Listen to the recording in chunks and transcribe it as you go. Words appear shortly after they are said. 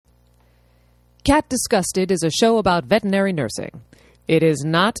Cat Disgusted is a show about veterinary nursing. It is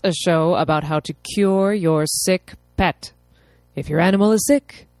not a show about how to cure your sick pet. If your animal is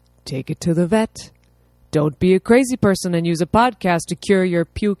sick, take it to the vet. Don't be a crazy person and use a podcast to cure your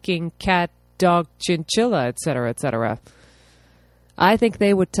puking cat, dog, chinchilla, etc., etc. I think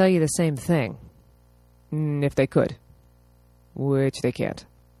they would tell you the same thing. If they could. Which they can't.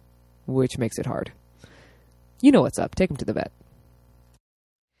 Which makes it hard. You know what's up. Take them to the vet.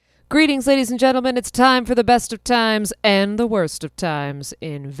 Greetings, ladies and gentlemen. It's time for the best of times and the worst of times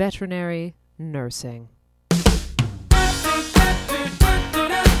in veterinary nursing.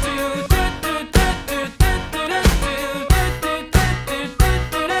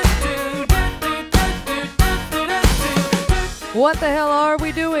 What the hell are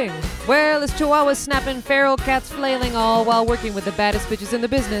we doing? Well, it's chihuahuas snapping, feral cats flailing, all while working with the baddest bitches in the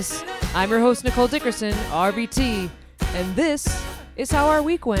business. I'm your host, Nicole Dickerson, RBT, and this is how our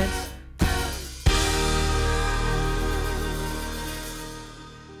week went.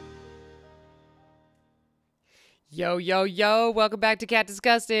 Yo, yo, yo, welcome back to Cat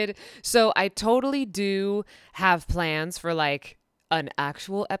Disgusted. So I totally do have plans for like an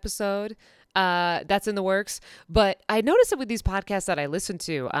actual episode that's in the works, but I noticed that with these podcasts that I listen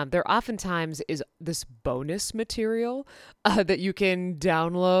to, there oftentimes is this bonus material that you can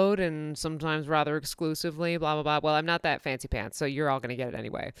download, and sometimes rather exclusively, blah, blah, blah. Well, I'm not that fancy pants, so you're all going to get it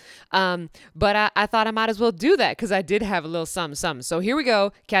anyway. But I thought I might as well do that because I did have a little something. So here we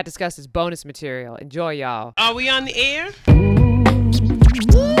go. Cat Disgusted's bonus material. Enjoy, y'all. Are we on the air?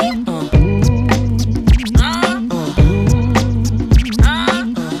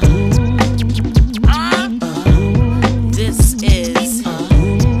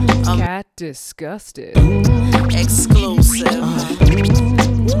 Cat Disgusted. Exclusive.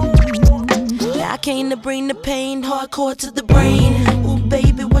 I came to bring the pain, hardcore to the brain. Ooh,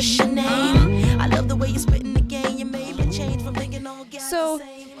 baby, what's your name? I love the way you spit in the game. You made me change from thinking all gas So, the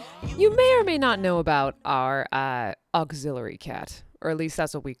same. you may or may not know about our auxiliary cat, or at least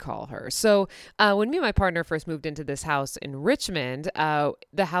that's what we call her. So when me and my partner first moved into this house in Richmond,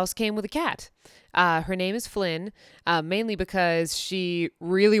 the house came with a cat. Her name is Flynn, mainly because she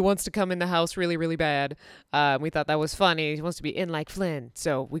really wants to come in the house really, really bad. We thought that was funny. She wants to be in like Flynn,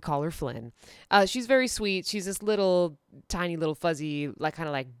 so we call her Flynn. She's very sweet. She's this little, tiny little fuzzy, like kind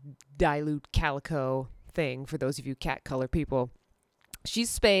of like dilute calico thing for those of you cat color people.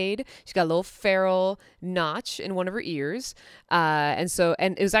 She's spayed. She's got a little feral notch in one of her ears. And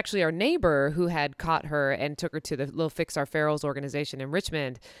it was actually our neighbor who had caught her and took her to the little Fix Our Ferals organization in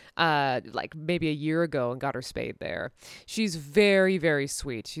Richmond, like maybe a year ago, and got her spayed there. She's very, very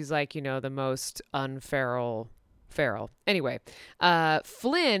sweet. She's like, the most unferal feral. Anyway,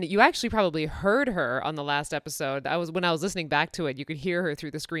 Flynn, you actually probably heard her on the last episode. When I was listening back to it, you could hear her through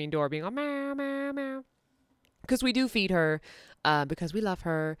the screen door being like, meow, meow, meow. Because we do feed her, because we love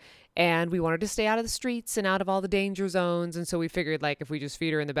her, and we want her to stay out of the streets and out of all the danger zones. And so we figured, like, if we just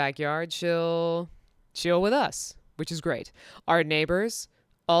feed her in the backyard, she'll chill with us, which is great. Our neighbors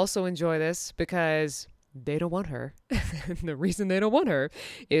also enjoy this because they don't want her. The reason they don't want her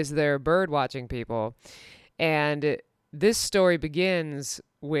is they're bird watching people. And this story begins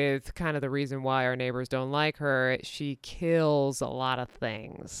with kind of the reason why our neighbors don't like her. She kills a lot of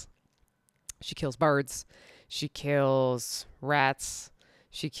things. She kills birds. She kills rats.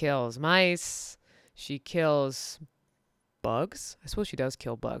 She kills mice. She kills bugs. I suppose she does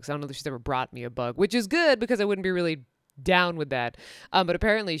kill bugs. I don't know if she's ever brought me a bug, which is good because I wouldn't be really down with that. But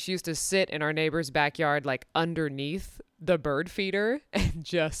apparently she used to sit in our neighbor's backyard, like underneath the bird feeder, and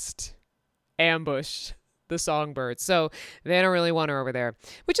just ambush the songbirds. So they don't really want her over there,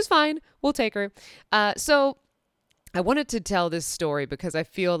 which is fine. We'll take her. So I wanted to tell this story because I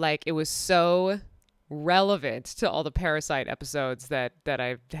feel like it was so relevant to all the parasite episodes that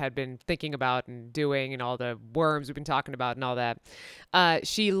I had been thinking about and doing, and all the worms we've been talking about and all that.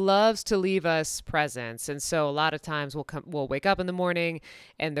 She loves to leave us presents, and so a lot of times we'll wake up in the morning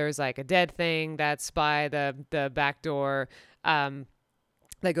and there's like a dead thing that's by the back door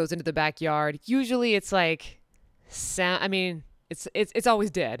that goes into the backyard. Usually it's like it's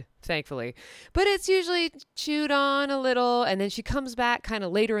always dead, thankfully, but it's usually chewed on a little, and then she comes back kind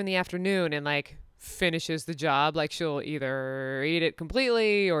of later in the afternoon and like finishes the job. Like she'll either eat it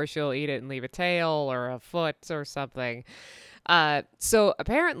completely or she'll eat it and leave a tail or a foot or something. So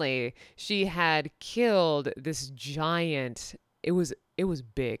apparently she had killed this giant, it was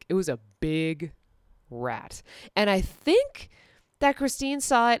big. It was a big rat. And I think that Christine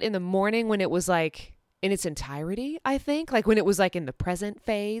saw it in the morning when it was like in its entirety, I think. Like when it was like in the present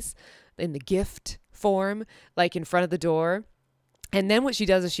phase, in the gift form, like in front of the door. And then what she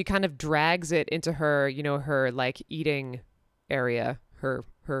does is she kind of drags it into her, her like eating area, her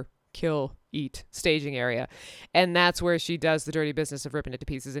kill, eat, staging area. And that's where she does the dirty business of ripping it to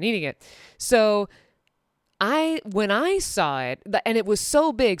pieces and eating it. So when I saw it, and it was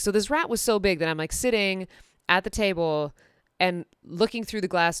so big, so this rat was so big that I'm like sitting at the table and looking through the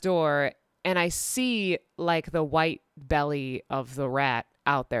glass door, and I see like the white belly of the rat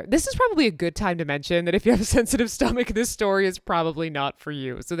out there. This is probably a good time to mention that if you have a sensitive stomach, this story is probably not for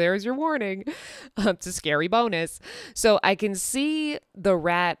you. So there's your warning. It's a scary bonus. So I can see the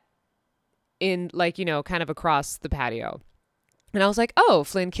rat in like, kind of across the patio. And I was like, oh,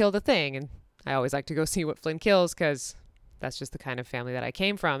 Flynn killed a thing. And I always like to go see what Flynn kills because that's just the kind of family that I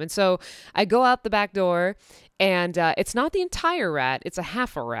came from. And so I go out the back door, and it's not the entire rat. It's a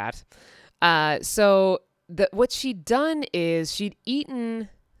half a rat. So what she'd done is she'd eaten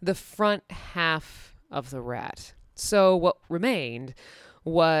the front half of the rat. So what remained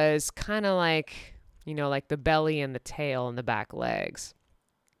was kind of like, like the belly and the tail and the back legs.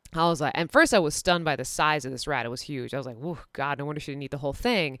 I was like, and first I was stunned by the size of this rat. It was huge. I was like, oh, God, no wonder she didn't eat the whole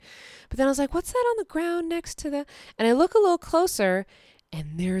thing. But then I was like, what's that on the ground next to the... And I look a little closer,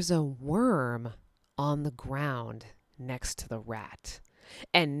 and there's a worm on the ground next to the rat.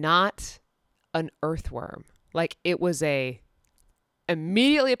 And not an earthworm. Like, it was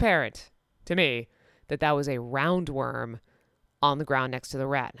immediately apparent to me that was a roundworm on the ground next to the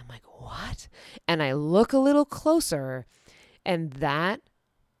rat. And I'm like, what? And I look a little closer, and that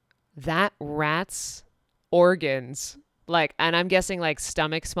rat's organs, like, and I'm guessing like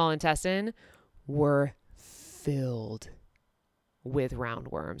stomach, small intestine, were filled with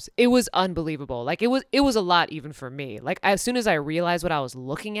roundworms. It was unbelievable. Like, it was a lot even for me. Like, as soon as I realized what I was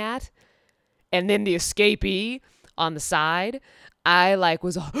looking at, and then the escapee on the side, I like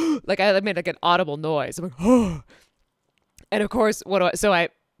was like, I made like an audible noise. I'm like, oh. And of course, so I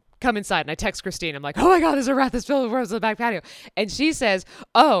come inside and I text Christine. I'm like, oh my God, there's a rat that's filled with worms on the back patio. And she says,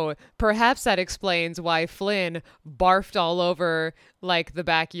 oh, perhaps that explains why Flynn barfed all over like the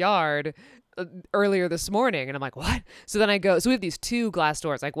backyard earlier this morning. And I'm like, what? So then I go, so we have these two glass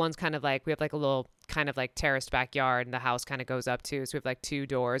doors. Like, one's kind of like, we have like a little kind of like terraced backyard, and the house kind of goes up too. So we have like two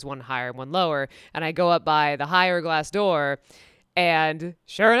doors, one higher and one lower. And I go up by the higher glass door, and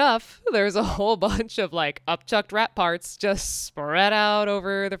sure enough, there's a whole bunch of like upchucked rat parts just spread out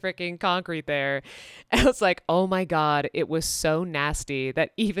over the freaking concrete there. And I was like, oh my God, it was so nasty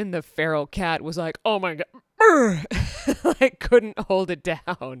that even the feral cat was like, oh my God, like couldn't hold it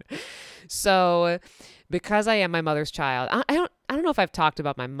down. So because I am my mother's child, I don't know if I've talked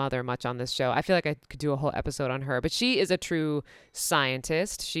about my mother much on this show. I feel like I could do a whole episode on her, but she is a true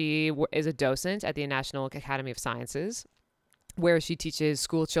scientist. She is a docent at the National Academy of Sciences, where she teaches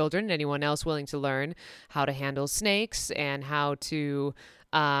school children and anyone else willing to learn how to handle snakes and how to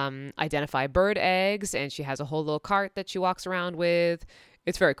identify bird eggs. And she has a whole little cart that she walks around with.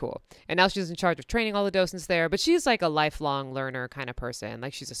 It's very cool. And now she's in charge of training all the docents there, but she's like a lifelong learner kind of person.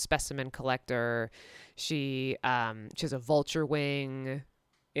 Like, she's a specimen collector. She has a vulture wing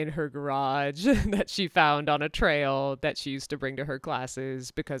in her garage that she found on a trail that she used to bring to her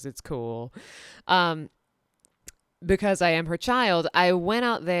classes because it's cool. Because I am her child, I went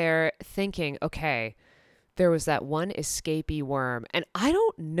out there thinking, okay, there was that one escapee worm. And I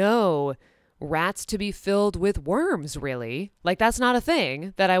don't know rats to be filled with worms, really. Like, that's not a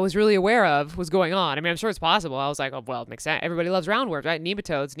thing that I was really aware of was going on. I mean, I'm sure it's possible. I was like, oh, well, it makes sense. Everybody loves roundworms, right?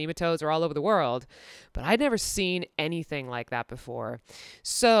 Nematodes are all over the world. But I'd never seen anything like that before.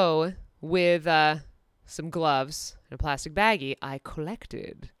 So with some gloves and a plastic baggie, I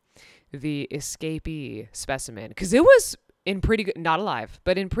collected the escapee specimen because it was in pretty good, not alive,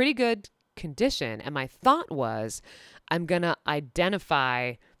 but in pretty good condition. And my thought was, I'm going to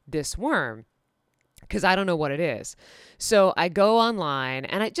identify this worm because I don't know what it is. So I go online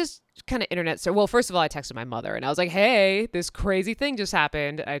and I just kind of internet. So, well, first of all, I texted my mother and I was like, hey, this crazy thing just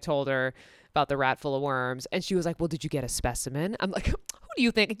happened. I told her about the rat full of worms. And she was like, well, did you get a specimen? I'm like, who do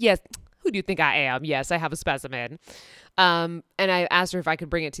you think? Yes. Who do you think I am? Yes, I have a specimen. And I asked her if I could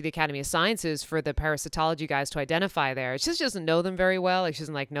bring it to the Academy of Sciences for the parasitology guys to identify there. She doesn't know them very well. Like, she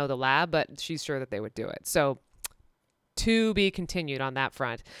doesn't like know the lab, but she's sure that they would do it. So to be continued on that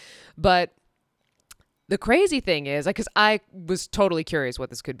front. But the crazy thing is, like, because I was totally curious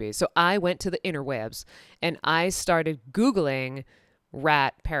what this could be. So I went to the interwebs and I started Googling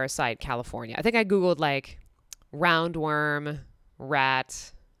rat parasite California. I think I Googled like roundworm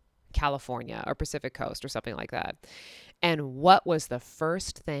rat California or Pacific Coast or something like that. And what was the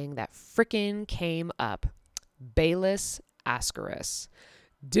first thing that freaking came up? Balis ascaris.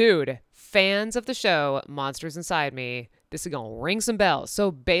 Dude, fans of the show Monsters Inside Me This is going to ring some bells.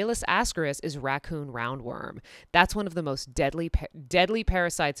 So Balis ascaris is raccoon roundworm. That's one of the most deadly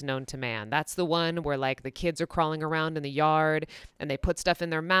parasites known to man. That's the one where like the kids are crawling around in the yard and they put stuff in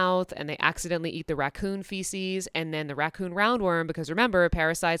their mouth and they accidentally eat the raccoon feces, and then the raccoon roundworm, because remember,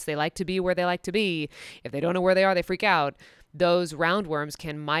 parasites, they like to be where they like to be. If they don't know where they are, they freak out. Those roundworms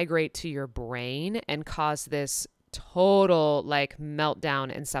can migrate to your brain and cause this total like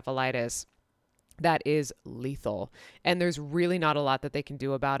meltdown encephalitis that is lethal. And there's really not a lot that they can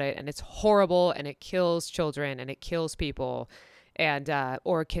do about it. And it's horrible, and it kills children and it kills people, and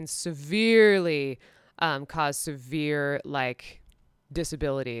or can severely cause severe like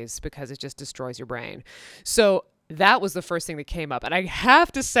disabilities because it just destroys your brain. So that was the first thing that came up. And I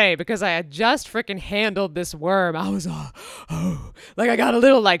have to say, because I had just freaking handled this worm, I was, like I got a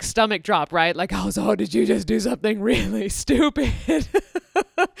little like stomach drop, right? Like I was, did you just do something really stupid?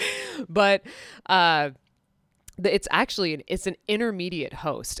 But it's actually, it's an intermediate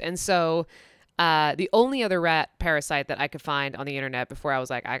host. And so the only other rat parasite that I could find on the internet before I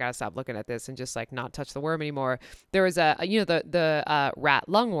was like, I gotta stop looking at this and just like not touch the worm anymore. There was the rat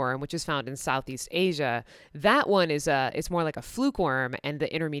lungworm, which is found in Southeast Asia. That one is it's more like a fluke worm, and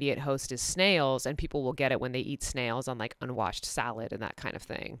the intermediate host is snails, and people will get it when they eat snails on like unwashed salad and that kind of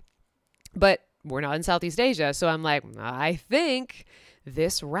thing. But we're not in Southeast Asia, so I'm like, I think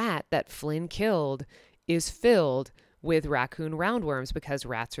this rat that Flynn killed is filled with raccoon roundworms, because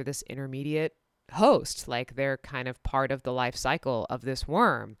rats are this intermediate host. Like they're kind of part of the life cycle of this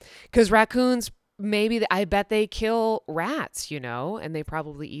worm, because raccoons, maybe I bet they kill rats, and they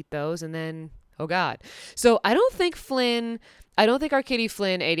probably eat those, and then, oh God. So I don't think our kitty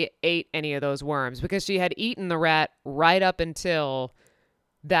Flynn ate any of those worms, because she had eaten the rat right up until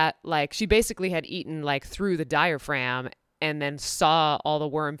that, like she basically had eaten like through the diaphragm and then saw all the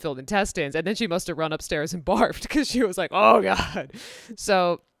worm filled intestines, and then she must have run upstairs and barfed because she was like, oh God.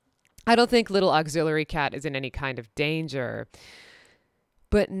 So I don't think little auxiliary cat is in any kind of danger.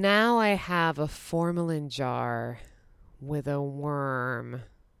 But now I have a formalin jar with a worm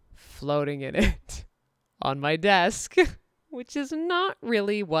floating in it on my desk, which is not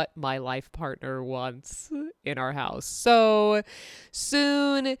really what my life partner wants in our house. So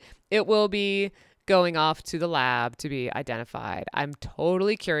soon it will be going off to the lab to be identified. I'm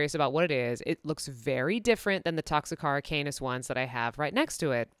totally curious about what it is. It looks very different than the Toxocara canis ones that I have right next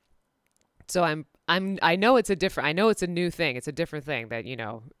to it. So I know it's a new thing. It's a different thing that,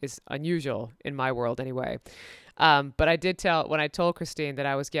 is unusual in my world anyway. But I did when I told Christine that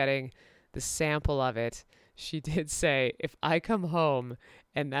I was getting the sample of it, she did say, if I come home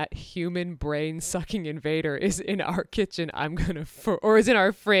and that human brain sucking invader is in our kitchen, or is in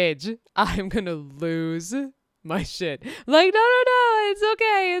our fridge, I'm going to lose my shit. Like, no, it's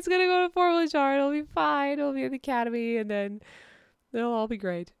okay. It's going to go to formalin jar. It'll be fine. It'll be in the academy, and then it'll all be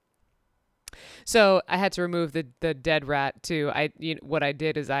great. So I had to remove the dead rat too. What I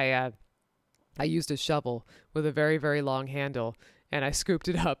did is I used a shovel with a very, very long handle, and I scooped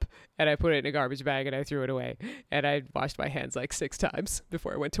it up and I put it in a garbage bag and I threw it away. And I washed my hands like 6 times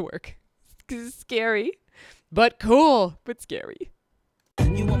before I went to work. It's scary, but cool, but scary.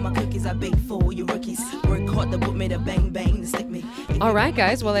 You want my cookies, I bake for you rookies. Work hard, the book made a bang bang to stick me. All right,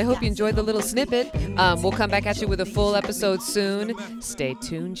 guys. Well, I hope you enjoyed the little snippet. We'll come back at you with a full episode soon. Stay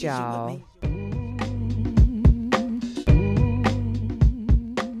tuned, y'all.